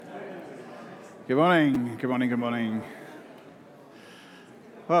Good morning, good morning, good morning.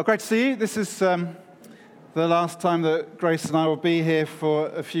 Well, great to see you. This is the last time that Grace and I will be here for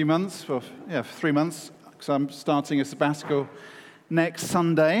a few months, for 3 months, because I'm starting a sabbatical next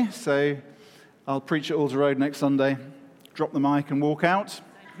Sunday. So I'll preach at Alder Road next Sunday, drop the mic and walk out,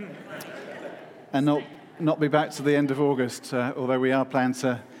 and not be back to the end of August, although we are planning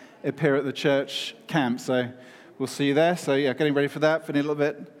to appear at the church camp. So we'll see you there. So yeah, getting ready for that, feeling a little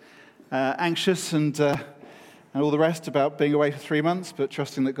bit anxious and all the rest about being away for 3 months, but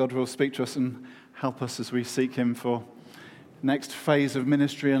trusting that God will speak to us and help us as we seek Him for next phase of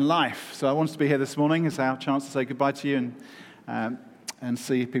ministry and life. So I wanted to be here this morning as our chance to say goodbye to you and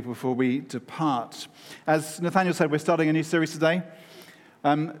see people before we depart. As Nathaniel said, we're starting a new series today.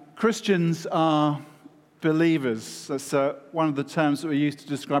 Christians are believers. That's one of the terms that we use to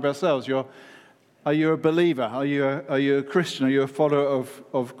describe ourselves. Are you a believer? Are you a Christian? Are you a follower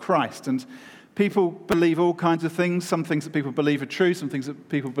of Christ? And people believe all kinds of things. Some things that people believe are true. Some things that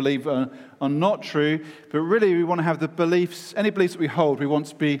people believe are not true. But really, we want to have the beliefs, any beliefs that we hold, we want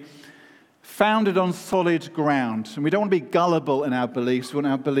to be founded on solid ground. And we don't want to be gullible in our beliefs. We want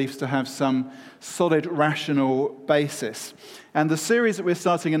our beliefs to have some solid, rational basis. And the series that we're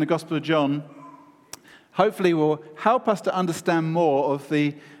starting in the Gospel of John hopefully will help us to understand more of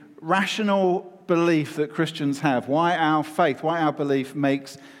the rational belief that Christians have, why our faith, why our belief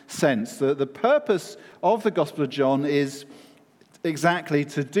makes sense. The purpose of the Gospel of John is exactly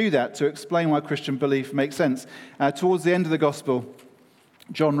to do that, to explain why Christian belief makes sense. Towards the end of the Gospel,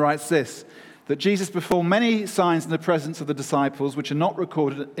 John writes this, that Jesus performed many signs in the presence of the disciples, which are not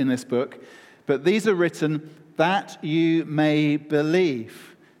recorded in this book, but these are written that you may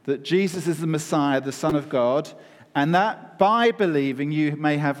believe that Jesus is the Messiah, the Son of God, and that by believing you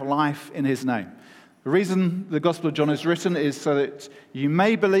may have life in His name. The reason the Gospel of John is written is so that you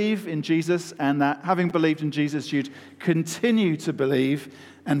may believe in Jesus, and that having believed in Jesus, you'd continue to believe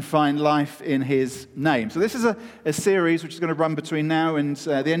and find life in His name. So this is a series which is going to run between now and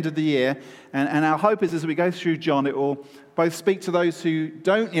the end of the year. And our hope is as we go through John, it will both speak to those who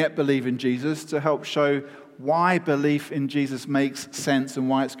don't yet believe in Jesus to help show why belief in Jesus makes sense and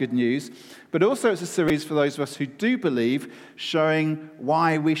why it's good news. But also it's a series for those of us who do believe, showing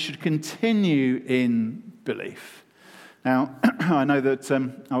why we should continue in belief. Now, I know that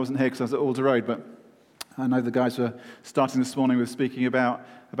I wasn't here because I was at Alder Road, but I know the guys were starting this morning with speaking about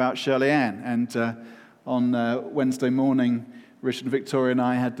Shirley Ann. And on Wednesday morning, Richard and Victoria and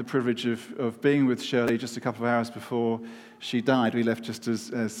I had the privilege of being with Shirley just a couple of hours before she died. We left just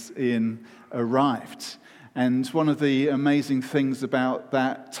as Ian arrived. And one of the amazing things about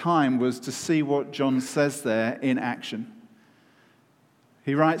that time was to see what John says there in action.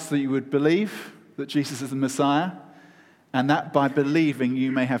 He writes that you would believe that Jesus is the Messiah, and that by believing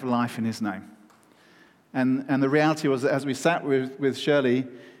you may have life in His name. And the reality was that as we sat with Shirley,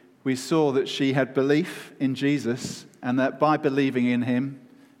 we saw that she had belief in Jesus, and that by believing in Him,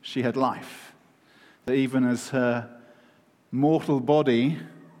 she had life. That even as her mortal body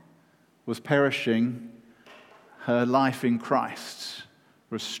was perishing, her life in Christ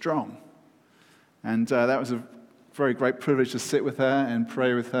was strong. And that was a very great privilege to sit with her and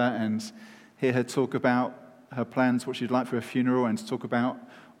pray with her and hear her talk about her plans, what she'd like for her funeral, and to talk about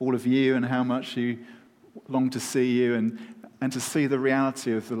all of you and how much she longed to see you and to see the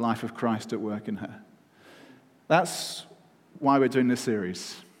reality of the life of Christ at work in her. That's why we're doing this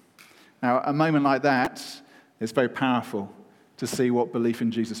series. Now, a moment like that is very powerful to see what belief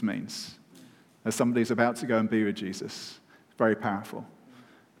in Jesus means. As somebody's about to go and be with Jesus. It's very powerful.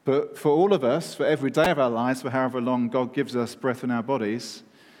 But for all of us, for every day of our lives, for however long God gives us breath in our bodies,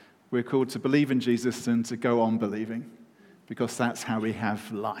 we're called to believe in Jesus and to go on believing, because that's how we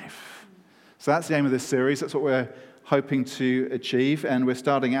have life. So that's the aim of this series. That's what we're hoping to achieve. And we're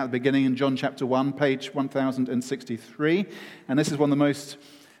starting at the beginning in John chapter 1, page 1063. And this is one of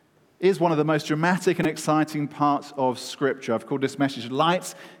the most dramatic and exciting parts of Scripture. I've called this message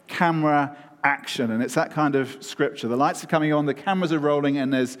Lights, Camera, Action, and it's that kind of Scripture. The lights are coming on, the cameras are rolling,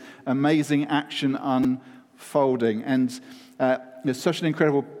 and there's amazing action unfolding. And there's such an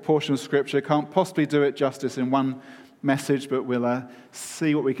incredible portion of Scripture. Can't possibly do it justice in one message, but we'll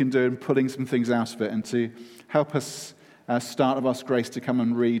see what we can do in pulling some things out of it, and to help us start of us grace to come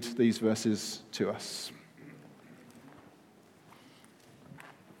and read these verses to us.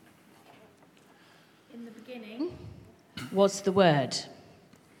 In the beginning was the Word.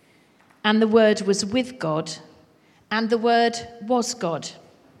 And the Word was with God, and the Word was God.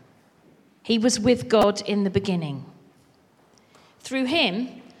 He was with God in the beginning. Through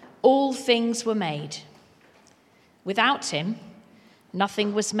Him, all things were made. Without Him,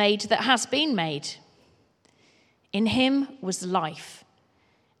 Nothing was made that has been made. In him was life,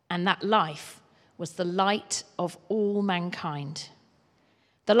 and that life was the light of all mankind.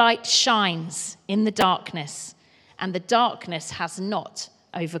 The light shines in the darkness, and the darkness has not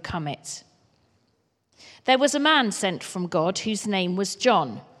overcome it. There was a man sent from God whose name was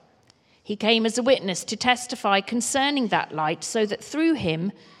John. He came as a witness to testify concerning that light, so that through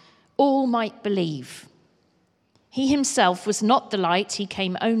him all might believe. He himself was not the light, he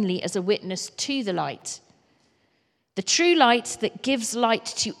came only as a witness to the light. The true light that gives light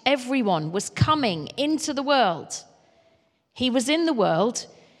to everyone was coming into the world. He was in the world,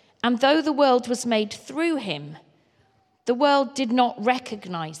 and though the world was made through him, the world did not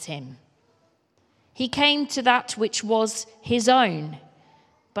recognize him. He came to that which was his own,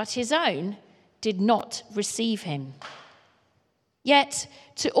 but his own did not receive him. Yet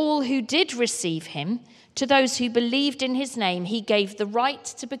to all who did receive him, to those who believed in his name, he gave the right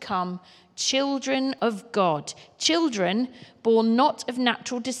to become children of God, children born not of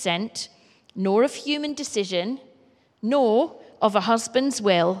natural descent, nor of human decision, nor of a husband's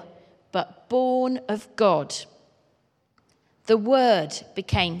will, but born of God. The Word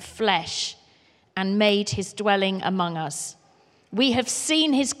became flesh and made his dwelling among us. We have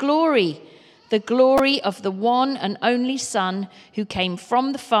seen his glory, the glory of the one and only Son who came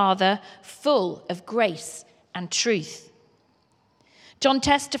from the Father, full of grace and truth. John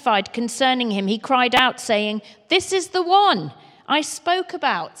testified concerning him. He cried out, saying, "This is the one I spoke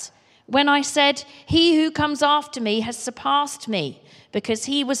about when I said, 'He who comes after me has surpassed me, because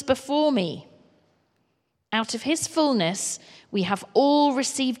he was before me.' Out of his fullness we have all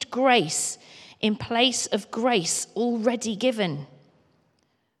received grace in place of grace already given.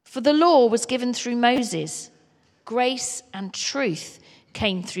 For the law was given through Moses. Grace and truth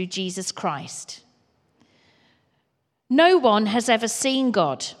came through Jesus Christ. No one has ever seen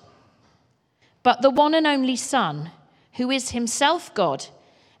God, but the one and only Son, who is himself God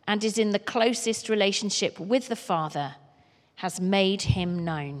and is in the closest relationship with the Father, has made him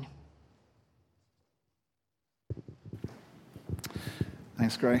known."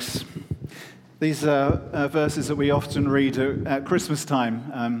 Thanks, Grace. These are verses that we often read at Christmas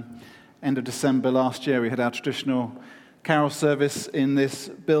time. End of December last year, we had our traditional carol service in this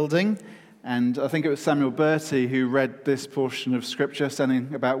building, and I think it was Samuel Bertie who read this portion of Scripture,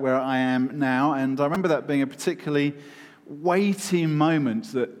 standing about where I am now, and I remember that being a particularly weighty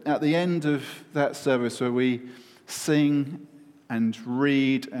moment, that at the end of that service where we sing and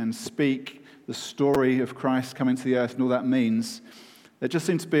read and speak the story of Christ coming to the earth and all that means, there just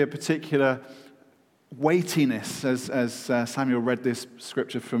seemed to be a particular weightiness as Samuel read this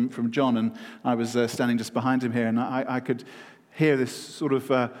scripture from John, and I was standing just behind him here, and I could hear this sort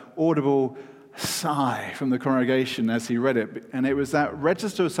of audible sigh from the congregation as he read it, and it was that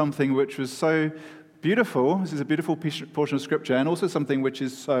register of something which was so beautiful. This is a beautiful portion of scripture, and also something which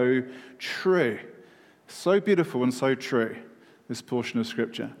is so true, so beautiful and so true, this portion of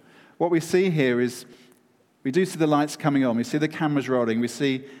scripture. What we see here is, we do see the lights coming on, we see the cameras rolling, we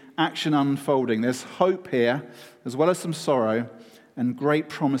see action unfolding. There's hope here, as well as some sorrow, and great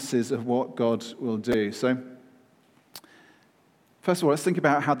promises of what God will do. So, first of all, let's think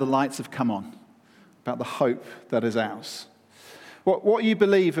about how the lights have come on, about the hope that is ours. What you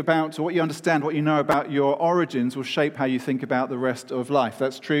believe about, or what you understand, what you know about your origins will shape how you think about the rest of life.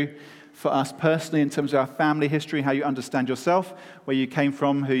 That's true for us personally in terms of our family history, how you understand yourself, where you came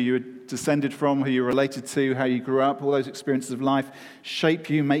from, who you were descended from, who you're related to, how you grew up. All those experiences of life shape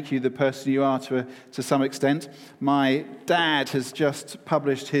you, make you the person you are to some extent. My dad has just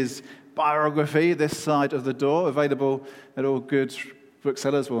published his biography, This Side of the Door, available at all good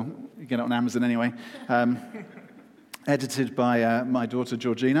booksellers. Well, you get it on Amazon anyway. Edited by my daughter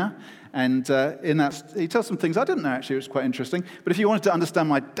Georgina, and in that he tells some things I didn't know actually, which was quite interesting. But if you wanted to understand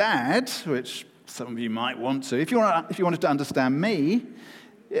my dad, which some of you might want to, if you wanted to understand me,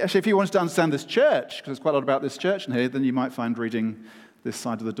 actually if you wanted to understand this church, because there's quite a lot about this church in here, then you might find reading This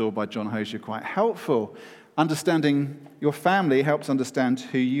Side of the Door by John Hosier quite helpful. Understanding your family helps understand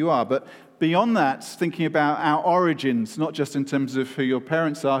who you are, but beyond that, thinking about our origins, not just in terms of who your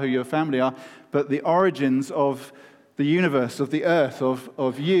parents are, who your family are, but the origins of the universe, of the earth,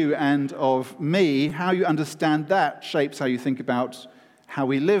 of you and of me, how you understand that shapes how you think about how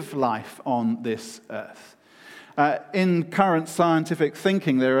we live life on this earth. In current scientific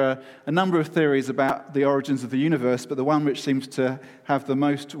thinking, there are a number of theories about the origins of the universe, but the one which seems to have the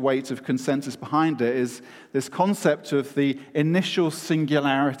most weight of consensus behind it is this concept of the initial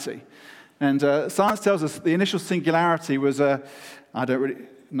singularity. And science tells us the initial singularity was I don't really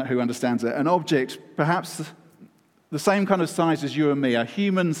know who understands it, an object perhaps the same kind of size as you and me, a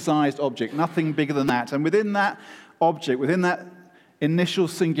human-sized object, nothing bigger than that. And within that object, within that initial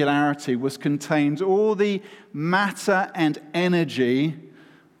singularity, was contained all the matter and energy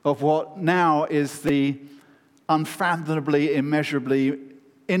of what now is the unfathomably, immeasurably,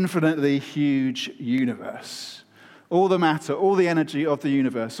 infinitely huge universe. All the matter, all the energy of the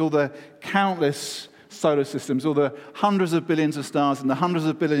universe, all the countless solar systems, all the hundreds of billions of stars and the hundreds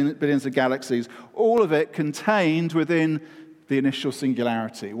of billions of galaxies, all of it contained within the initial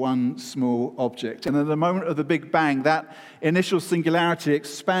singularity, one small object. And at the moment of the Big Bang, that initial singularity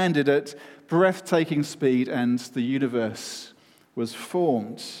expanded at breathtaking speed and the universe was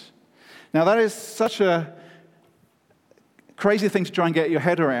formed. Now that is such a crazy thing to try and get your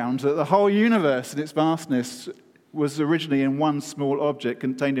head around, that the whole universe in its vastness was originally in one small object,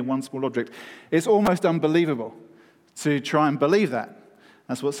 contained in one small object. It's almost unbelievable to try and believe that.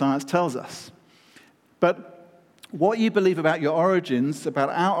 That's what science tells us. But what you believe about your origins, about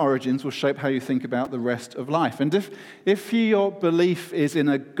our origins, will shape how you think about the rest of life. And if your belief is in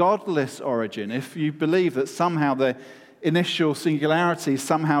a godless origin, if you believe that somehow the initial singularity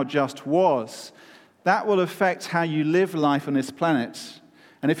somehow just was, that will affect how you live life on this planet.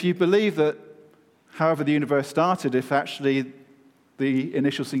 And if you believe that however the universe started, if actually the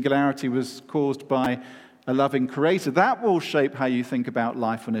initial singularity was caused by a loving creator, that will shape how you think about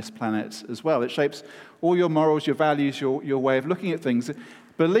life on this planet as well. It shapes all your morals, your values, your way of looking at things.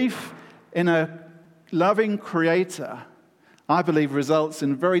 Belief in a loving creator, I believe, results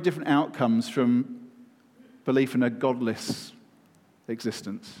in very different outcomes from belief in a godless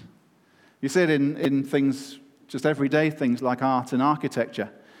existence. You see it in things, just everyday things like art and architecture,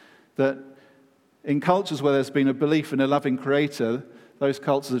 that in cultures where there's been a belief in a loving creator, those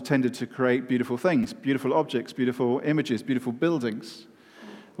cultures have tended to create beautiful things, beautiful objects, beautiful images, beautiful buildings.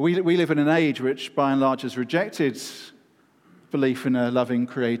 We live in an age which, by and large, has rejected belief in a loving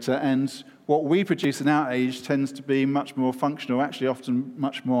creator, and what we produce in our age tends to be much more functional, actually often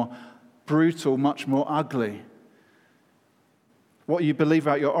much more brutal, much more ugly. What you believe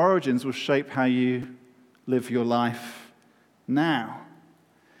about your origins will shape how you live your life now.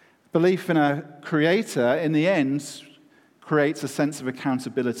 Belief in a creator, in the end, creates a sense of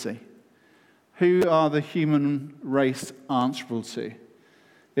accountability. Who are the human race answerable to?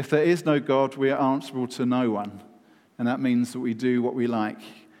 If there is no God, we are answerable to no one. And that means that we do what we like,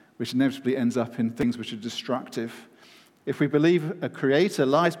 which inevitably ends up in things which are destructive. If we believe a creator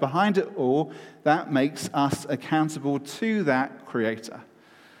lies behind it all, that makes us accountable to that creator.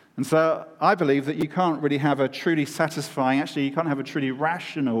 And so I believe that you can't really have a truly satisfying, actually you can't have a truly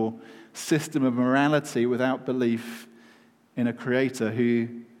rational system of morality without belief in a creator who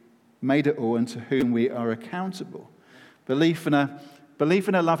made it all and to whom we are accountable. Belief in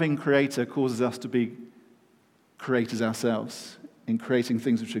a loving creator causes us to be creators ourselves in creating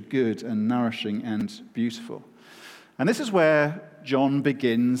things which are good and nourishing and beautiful. And this is where John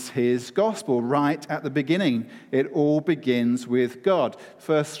begins his gospel, right at the beginning. It all begins with God.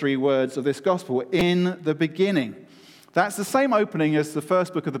 First three words of this gospel, in the beginning. That's the same opening as the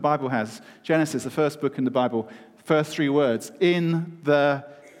first book of the Bible has. Genesis, the first book in the Bible, first three words, in the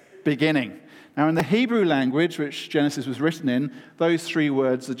beginning. Now, in the Hebrew language, which Genesis was written in, those three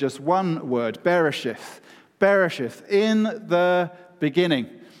words are just one word, bereshith. Bereshith, in the beginning.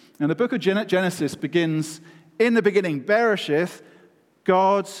 And the book of Genesis begins, in the beginning, bereshith,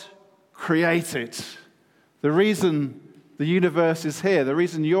 God created. The reason the universe is here, the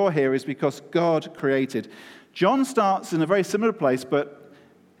reason you're here is because God created. John starts in a very similar place, but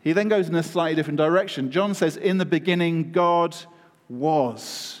he then goes in a slightly different direction. John says, in the beginning, God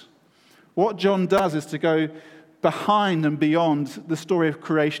was. What John does is to go behind and beyond the story of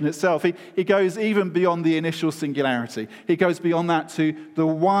creation itself. He goes even beyond the initial singularity. He goes beyond that to the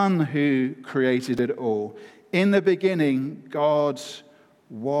one who created it all. In the beginning, God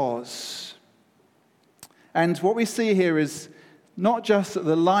was. And what we see here is not just that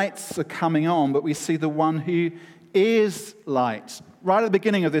the lights are coming on, but we see the one who is light. Right at the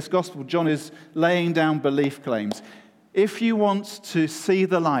beginning of this gospel, John is laying down belief claims. If you want to see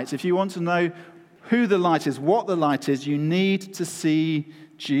the light, if you want to know who the light is, what the light is, you need to see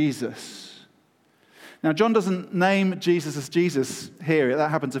Jesus. Now, John doesn't name Jesus as Jesus here. That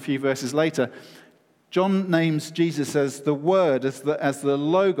happens a few verses later. John names Jesus as the Word, as the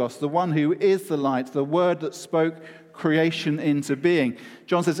Logos, the one who is the light, the Word that spoke creation into being.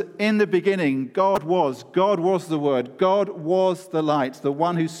 John says, in the beginning, God was the Word, God was the light, the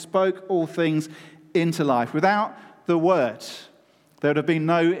one who spoke all things into life. Without the Word, there would have been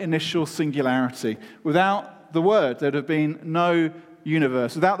no initial singularity. Without the Word, there would have been no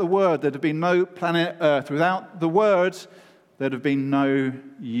universe. Without the Word, there'd have been no planet Earth. Without the Word, there'd have been no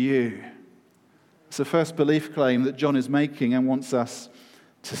you. It's the first belief claim that John is making and wants us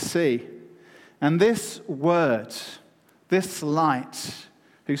to see. And this Word, this light,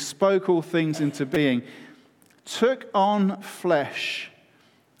 who spoke all things into being, took on flesh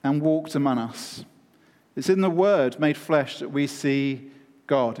and walked among us. It's in the Word made flesh that we see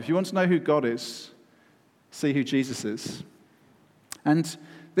God. If you want to know who God is, see who Jesus is. And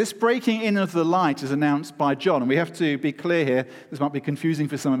this breaking in of the light is announced by John. And we have to be clear here, this might be confusing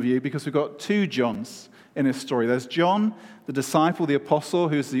for some of you, because we've got two Johns in this story. There's John, the disciple, the apostle,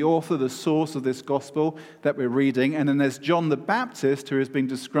 who's the author, the source of this gospel that we're reading. And then there's John the Baptist, who has been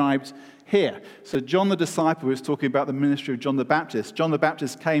described here. So John the disciple is talking about the ministry of John the Baptist. John the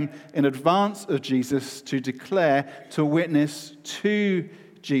Baptist came in advance of Jesus to declare, to witness to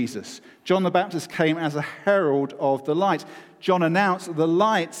Jesus. John the Baptist came as a herald of the light. John announced that the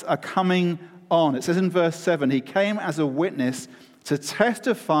lights are coming on. It says in verse 7, he came as a witness to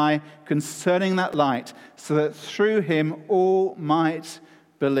testify concerning that light, so that through him all might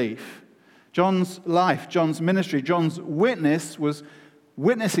believe. John's life, John's ministry, John's witness was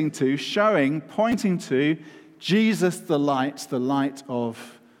witnessing to, showing, pointing to Jesus the light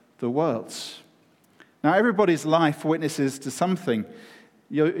of the world. Now, everybody's life witnesses to something.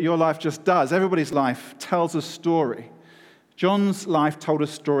 Your life just does. Everybody's life tells a story. John's life told a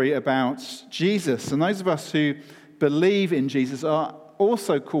story about Jesus, and those of us who believe in Jesus are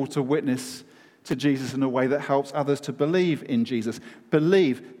also called to witness to Jesus in a way that helps others to believe in Jesus.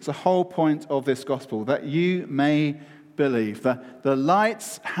 Believe. It's the whole point of this gospel, that you may believe. The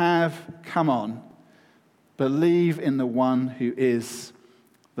lights have come on. Believe in the one who is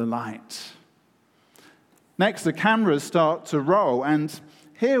the light. Next, the cameras start to roll, and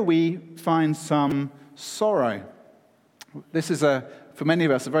here we find some sorrow. This is, for many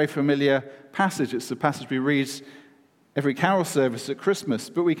of us, a very familiar passage. It's the passage we read every carol service at Christmas,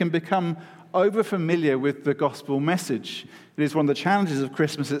 but we can become over-familiar with the gospel message. It is one of the challenges of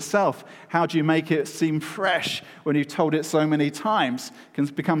Christmas itself. How do you make it seem fresh when you've told it so many times? It can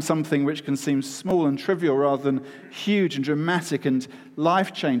become something which can seem small and trivial rather than huge and dramatic and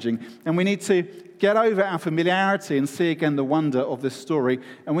life-changing. And we need to get over our familiarity and see again the wonder of this story.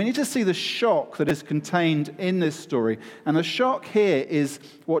 And we need to see the shock that is contained in this story. And the shock here is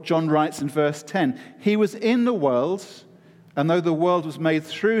what John writes in verse 10. He was in the world, and though the world was made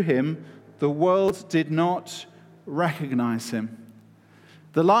through him, the world did not recognize him.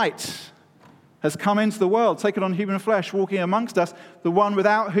 The light has come into the world, taken on human flesh, walking amongst us, the one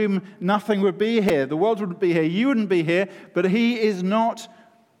without whom nothing would be here. The world wouldn't be here, you wouldn't be here, but he is not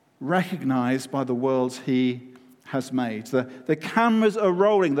recognized by the world he has made. The cameras are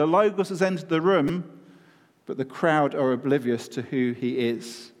rolling, the Logos has entered the room, but the crowd are oblivious to who he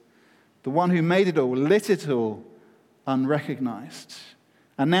is. The one who made it all, lit it all, unrecognized.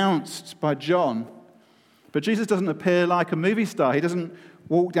 Announced by John. But Jesus doesn't appear like a movie star. He doesn't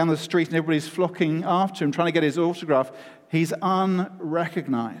walk down the street and everybody's flocking after him, trying to get his autograph. He's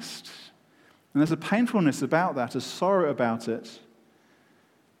unrecognized. And there's a painfulness about that, a sorrow about it.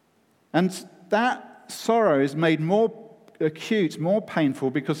 And that sorrow is made more acute, more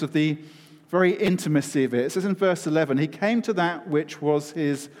painful because of the very intimacy of it. It says in verse 11, he came to that which was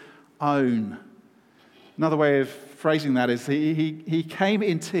his own. Another way of phrasing that is he came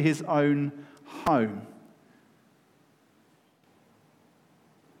into his own home.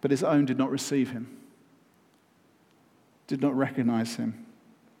 But his own did not receive him, did not recognize him.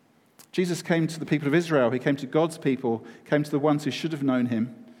 Jesus came to the people of Israel. He came to God's people, came to the ones who should have known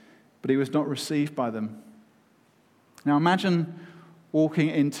him, but he was not received by them. Now imagine walking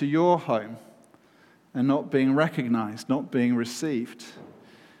into your home and not being recognized, not being received.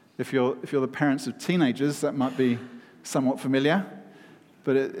 If you're the parents of teenagers, that might be somewhat familiar,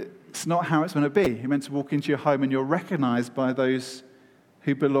 but it's not how it's going to be. You're meant to walk into your home and you're recognized by those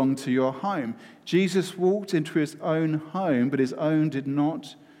who belong to your home. Jesus walked into his own home, but his own did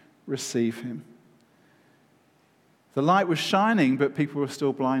not receive him. The light was shining, but people were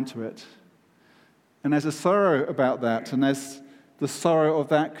still blind to it. And there's a sorrow about that, and there's the sorrow of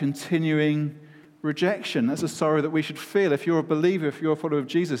that continuing rejection. That's a sorrow that we should feel. If you're a believer, if you're a follower of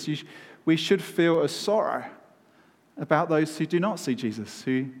Jesus, we should feel a sorrow about those who do not see Jesus,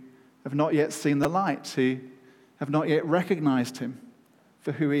 who have not yet seen the light, who have not yet recognized him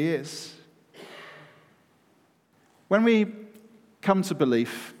for who he is. When we come to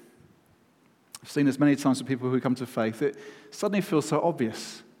belief, I've seen this many times with people who come to faith, it suddenly feels so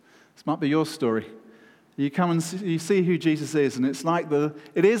obvious. This might be your story. You come and you see who Jesus is, and it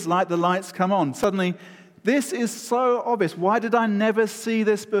is like the lights come on. Suddenly, This is so obvious. Why did I never see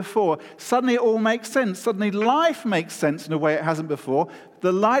this before? Suddenly it all makes sense. Suddenly life makes sense in a way it hasn't before.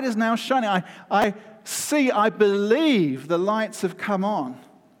 The light is now shining. I see, I believe the lights have come on.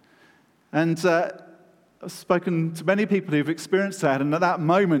 And I've spoken to many people who've experienced that, and at that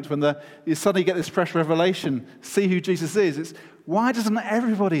moment when you suddenly get this fresh revelation, see who Jesus is, why doesn't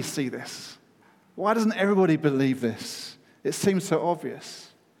everybody see this? Why doesn't everybody believe this? It seems so obvious.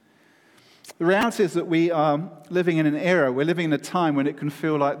 The reality is that we are living in an era, we're living in a time when it can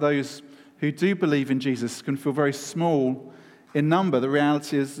feel like those who do believe in Jesus can feel very small in number. The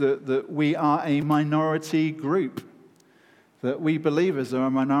reality is that we are a minority group, that we believers are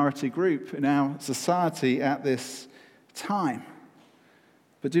a minority group in our society at this time.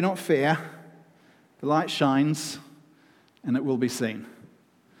 But do not fear, the light shines and it will be seen.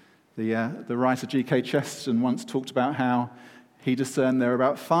 The writer G.K. Chesterton once talked about how he discerned there were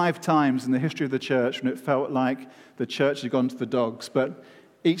about 5 times in the history of the church when it felt like the church had gone to the dogs, but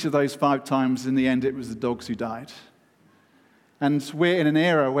each of those 5 times, in the end, it was the dogs who died. And we're in an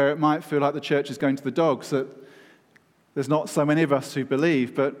era where it might feel like the church is going to the dogs, that there's not so many of us who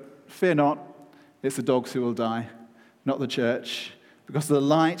believe, but fear not, it's the dogs who will die, not the church, because the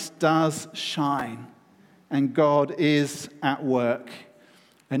light does shine, and God is at work,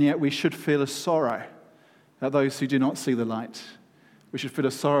 and yet we should feel a sorrow at those who do not see the light. We should feel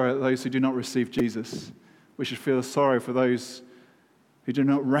a sorrow at those who do not receive Jesus. We should feel a sorrow for those who do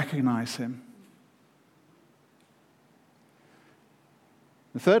not recognize him.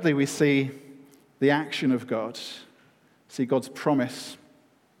 And thirdly, we see the action of God, see God's promise.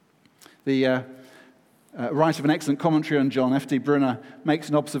 The writer of an excellent commentary on John, F.D. Brunner, makes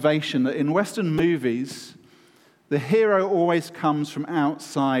an observation that in Western movies, the hero always comes from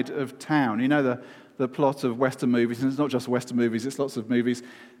outside of town. You know the plot of Western movies, and it's not just Western movies, it's lots of movies.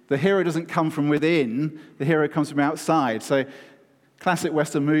 The hero doesn't come from within, the hero comes from outside. So, classic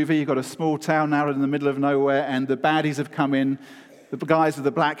Western movie, you've got a small town out in the middle of nowhere, and the baddies have come in, the guys with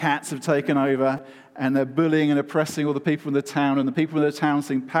the black hats have taken over, and they're bullying and oppressing all the people in the town, and the people in the town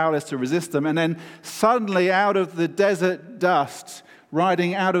seem powerless to resist them. And then suddenly, out of the desert dust,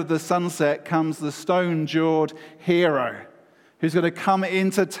 riding out of the sunset, comes the stone-jawed hero, who's going to come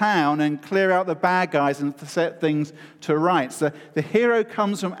into town and clear out the bad guys and set things to rights. The hero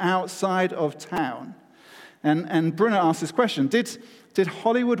comes from outside of town. And Brunner asks this question, did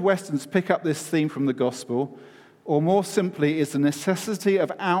Hollywood Westerns pick up this theme from the gospel, or more simply, is the necessity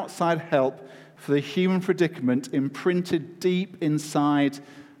of outside help for the human predicament imprinted deep inside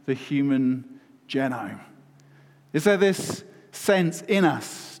the human genome? Is there this sense in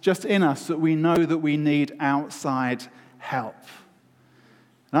us, just in us, that we know that we need outside help?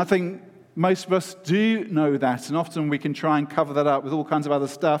 And I think most of us do know that, and often we can try and cover that up with all kinds of other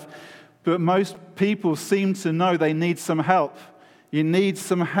stuff, but most people seem to know they need some help. You need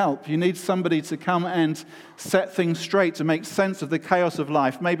some help. You need somebody to come and set things straight, to make sense of the chaos of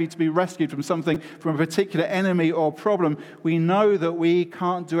life, maybe to be rescued from something, from a particular enemy or problem. We know that we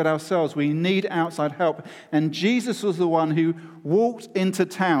can't do it ourselves. We need outside help. And Jesus was the one who walked into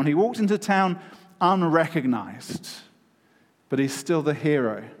town. He walked into town unrecognized, but he's still the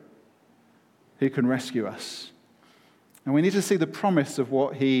hero who can rescue us. And we need to see the promise of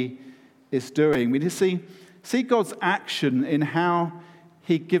what he is doing. We need to see God's action in how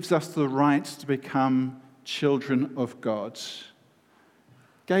he gives us the right to become children of God.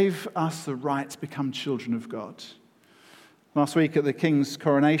 Gave us the right to become children of God. Last week at the king's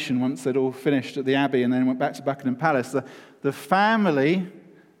coronation, once they'd all finished at the Abbey and then went back to Buckingham Palace, the family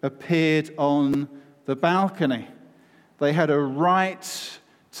appeared on the balcony. They had a right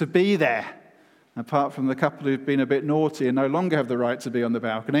to be there, apart from the couple who've been a bit naughty and no longer have the right to be on the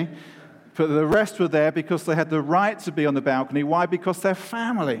balcony. But the rest were there because they had the right to be on the balcony. Why? Because they're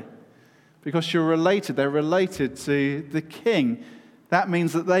family. Because you're related. They're related to the king. That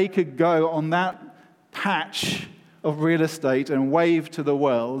means that they could go on that patch of real estate and wave to the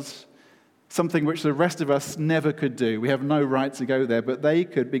world, something which the rest of us never could do. We have no right to go there, but they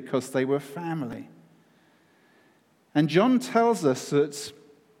could because they were family. And John tells us that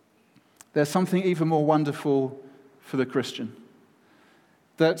there's something even more wonderful for the Christian.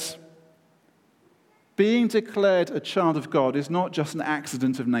 That being declared a child of God is not just an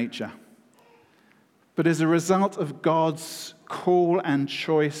accident of nature, but is a result of God's call and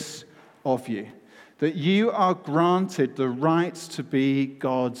choice of you. That you are granted the right to be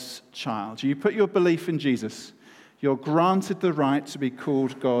God's child. You put your belief in Jesus, you're granted the right to be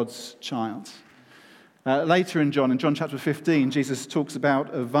called God's child. Later in John chapter 15, Jesus talks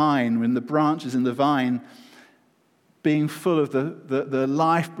about a vine. When the branches in the vine being full of the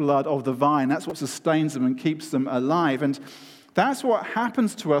lifeblood of the vine. That's what sustains them and keeps them alive. And that's what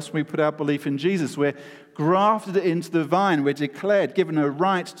happens to us when we put our belief in Jesus. We're grafted into the vine. We're declared, given a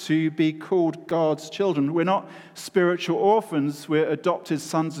right to be called God's children. We're not spiritual orphans. We're adopted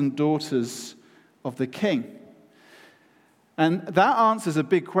sons and daughters of the King. And that answers a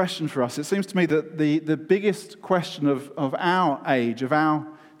big question for us. It seems to me that the biggest question of our age, of our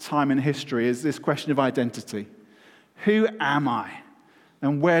time in history, is this question of identity. Who am I?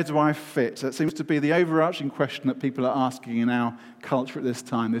 And where do I fit? That seems to be the overarching question that people are asking in our culture at this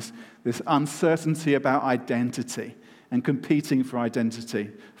time, this uncertainty about identity and competing for identity,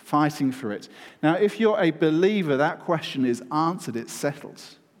 fighting for it. Now, if you're a believer, that question is answered, it's settled.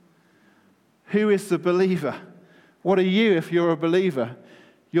 Who is the believer? What are you if you're a believer?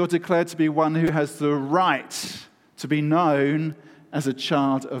 You're declared to be one who has the right to be known as a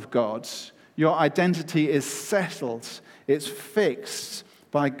child of God. Your identity is settled, it's fixed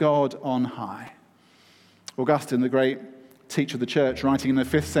by God on high. Augustine, the great teacher of the church, writing in the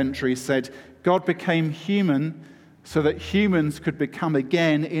 5th century, said, God became human so that humans could become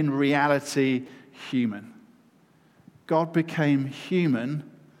again in reality human. God became human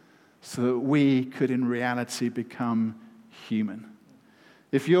so that we could in reality become human.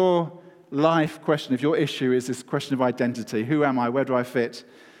 If your life question, if your issue is this question of identity, who am I, where do I fit?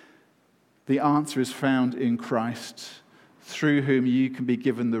 The answer is found in Christ, through whom you can be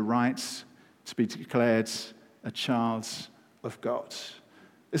given the right to be declared a child of God.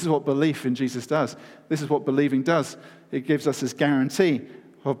 This is what belief in Jesus does. This is what believing does. It gives us this guarantee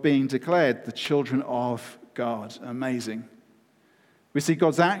of being declared the children of God. Amazing. We see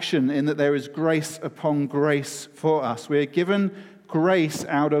God's action in that there is grace upon grace for us. We are given grace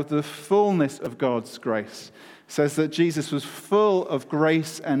out of the fullness of God's grace. It says that Jesus was full of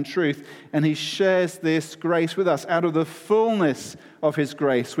grace and truth, and he shares this grace with us. Out of the fullness of his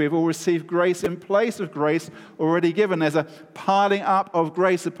grace, we have all received grace in place of grace already given. There's a piling up of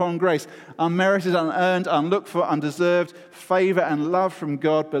grace upon grace. Unmerited, unearned, unlooked for, undeserved favor and love from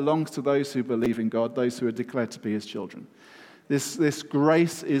God belongs to those who believe in God, those who are declared to be his children. This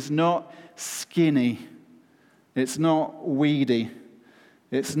grace is not skinny. It's not weedy.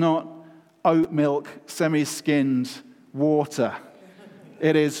 It's not oat milk, semi-skinned water.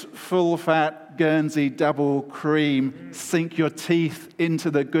 It is full-fat, Guernsey, double cream, sink your teeth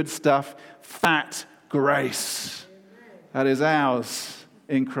into the good stuff, fat grace. That is ours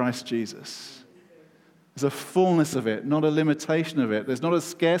in Christ Jesus. There's a fullness of it, not a limitation of it. There's not a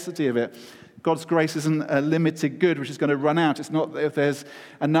scarcity of it. God's grace isn't a limited good which is going to run out. It's not that if there's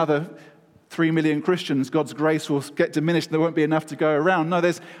another 3 million Christians, God's grace will get diminished and there won't be enough to go around. No,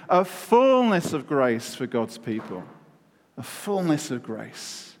 there's a fullness of grace for God's people. A fullness of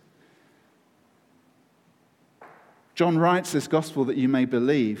grace. John writes this gospel that you may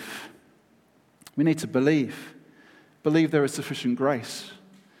believe. We need to believe. Believe there is sufficient grace.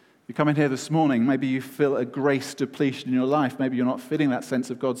 You come in here this morning, maybe you feel a grace depletion in your life. Maybe you're not feeling that sense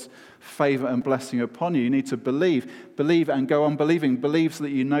of God's favor and blessing upon you. You need to believe. Believe and go on believing. Believe so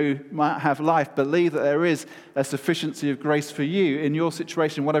that you know you might have life. Believe that there is a sufficiency of grace for you in your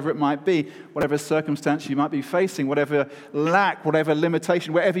situation, whatever it might be, whatever circumstance you might be facing, whatever lack, whatever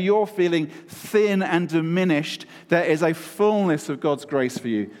limitation, wherever you're feeling thin and diminished, there is a fullness of God's grace for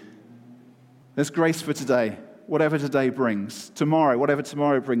you. There's grace for today. Whatever today brings, tomorrow, whatever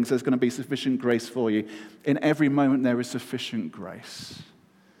tomorrow brings, there's going to be sufficient grace for you. In every moment, there is sufficient grace,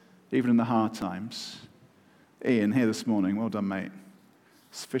 even in the hard times. Ian, here this morning, well done, mate.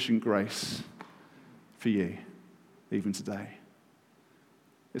 Sufficient grace for you, even today.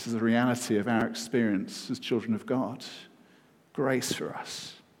 This is the reality of our experience as children of God. Grace for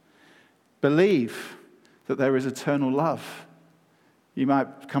us. Believe that there is eternal love. You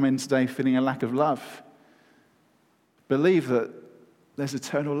might come in today feeling a lack of love. Believe that there's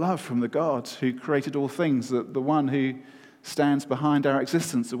eternal love from the God who created all things, that the one who stands behind our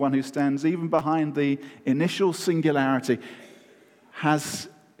existence, the one who stands even behind the initial singularity, has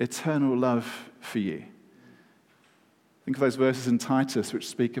eternal love for you. Think of those verses in Titus which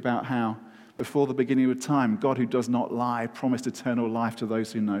speak about how before the beginning of time, God who does not lie promised eternal life to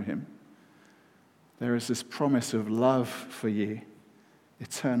those who know him. There is this promise of love for you,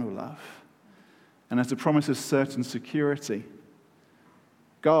 eternal love. And as a promise of certain security.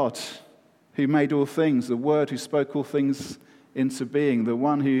 God, who made all things, the Word who spoke all things into being, the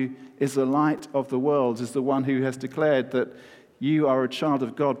one who is the light of the world, is the one who has declared that you are a child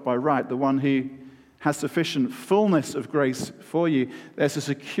of God by right, the one who has sufficient fullness of grace for you. There's a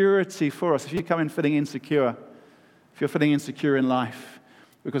security for us. If you come in feeling insecure, if you're feeling insecure in life,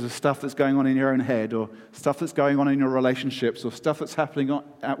 because of stuff that's going on in your own head, or stuff that's going on in your relationships, or stuff that's happening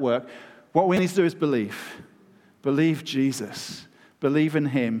at work. What we need to do is believe. Believe Jesus. Believe in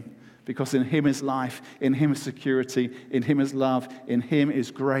him, because in him is life, in him is security, in him is love, in him is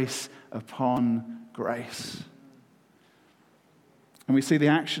grace upon grace. And we see the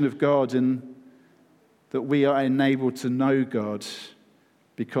action of God in that we are enabled to know God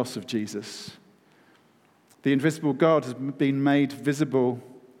because of Jesus. The invisible God has been made visible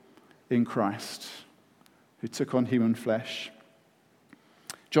in Christ, who took on human flesh.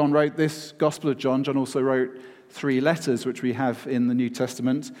 John wrote this Gospel of John. John also wrote 3 letters, which we have in the New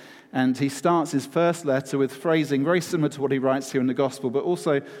Testament. And he starts his first letter with phrasing very similar to what he writes here in the Gospel, but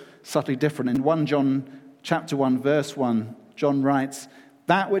also subtly different. In 1 John chapter 1, verse 1, John writes,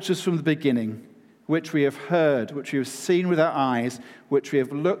 "That which is from the beginning, which we have heard, which we have seen with our eyes, which we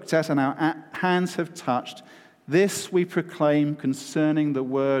have looked at and our hands have touched, this we proclaim concerning the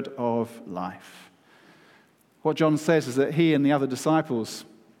word of life." What John says is that he and the other disciples,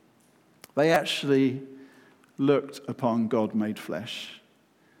 they actually looked upon God made flesh.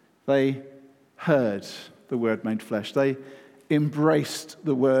 They heard the word made flesh. They embraced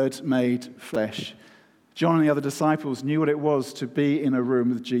the word made flesh. John and the other disciples knew what it was to be in a room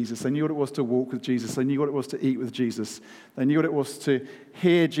with Jesus. They knew what it was to walk with Jesus. They knew what it was to eat with Jesus. They knew what it was to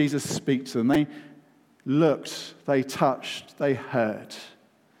hear Jesus speak to them. They looked, they touched, they heard.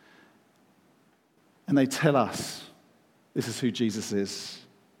 And they tell us this is who Jesus is.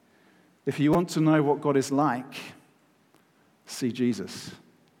 If you want to know what God is like, see Jesus.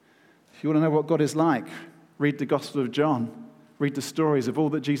 If you want to know what God is like, read the Gospel of John. Read the stories of all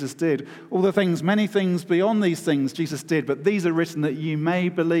that Jesus did. All the things, many things beyond these things Jesus did, but these are written that you may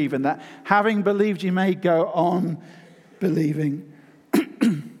believe, and that having believed you may go on believing.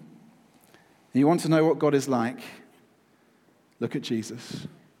 You want to know what God is like? Look at Jesus.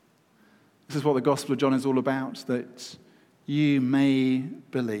 This is what the Gospel of John is all about, that you may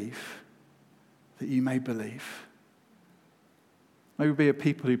believe. That you may believe. May we be a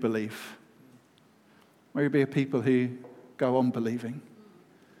people who believe. May we be a people who go on believing.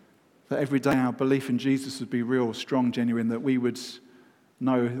 That every day our belief in Jesus would be real, strong, genuine, that we would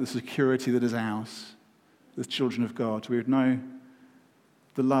know the security that is ours, the children of God. We would know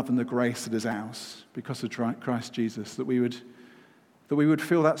the love and the grace that is ours because of Christ Jesus, that we would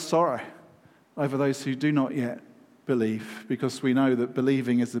feel that sorrow over those who do not yet believe, because we know that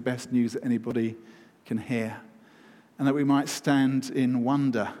believing is the best news that anybody can hear, and that we might stand in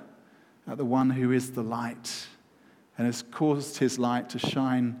wonder at the one who is the light and has caused his light to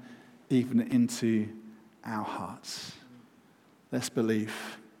shine even into our hearts. Let's believe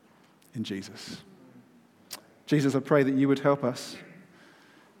in Jesus. Jesus, I pray that you would help us.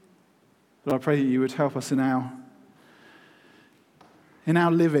 But I pray that you would help us in our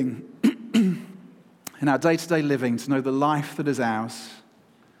living, in our day-to-day living, to know the life that is ours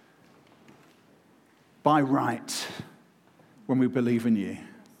by right when we believe in you.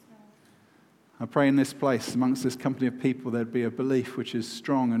 I pray in this place, amongst this company of people, there'd be a belief which is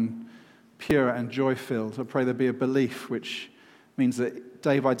strong and pure and joy-filled. I pray there'd be a belief which means that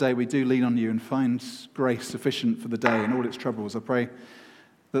day by day we do lean on you and find grace sufficient for the day and all its troubles. I pray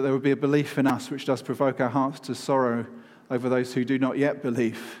that there would be a belief in us which does provoke our hearts to sorrow over those who do not yet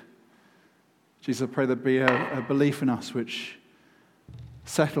believe. Jesus, I pray there'd be a belief in us which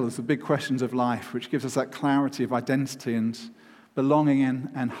settles the big questions of life, which gives us that clarity of identity and belonging in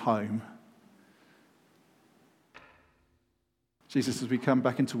and home. Jesus, as we come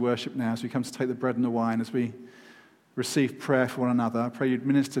back into worship now, as we come to take the bread and the wine, as we receive prayer for one another, I pray you'd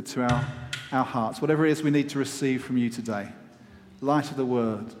minister to our hearts, whatever it is we need to receive from you today. Light of the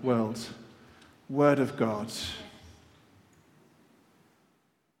world, Word of God.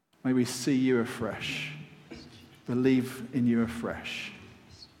 May we see you afresh, believe in you afresh,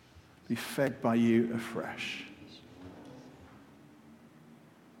 be fed by you afresh,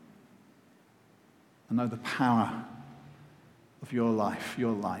 and know the power of your life,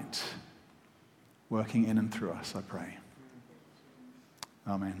 your light, working in and through us, I pray.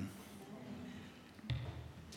 Amen.